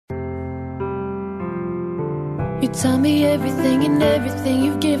You tell me everything and everything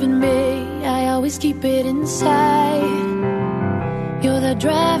you've given me, I always keep it inside. You're the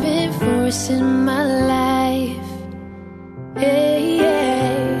driving force in my life. Hey,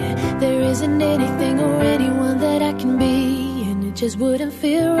 yeah. There isn't anything or anyone that I can be, and it just wouldn't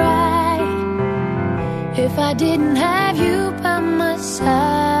feel right if I didn't have you by my side.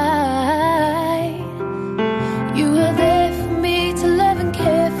 You were there for me to love and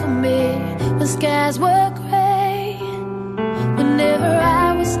care for me when skies were gray. Whenever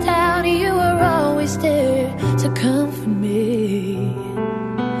I was down, you were always there to comfort me.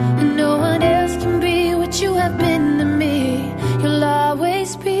 And no one else can be what you have been to me. You'll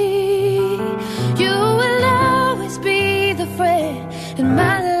always be, you will always be the friend in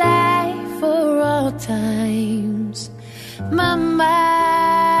my life for all times. Mama,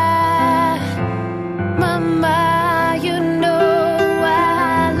 mama, you know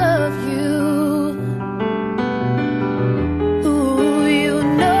I love you. Ooh, you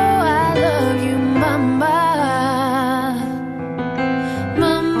know I love you, mama.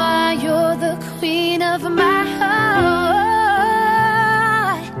 Mama, you're the queen of my heart.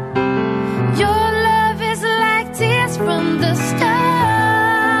 Your love is like tears from the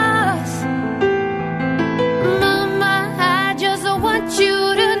stars. Mama, I just want you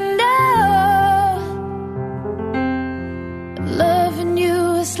to know, loving you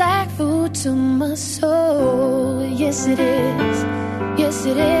is like food to my soul. Yes, it is. Yes,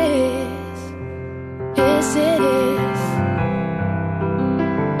 it is. Yes, it is.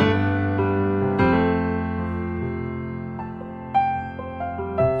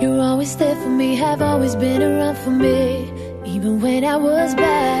 You're always there for me, have always been around for me, even when I was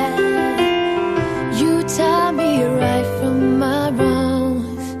bad. You taught me right from my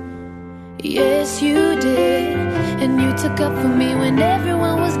wrongs. Yes, you did. And you took up for me when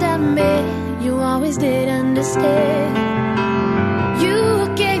everyone was down to me. You always did understand.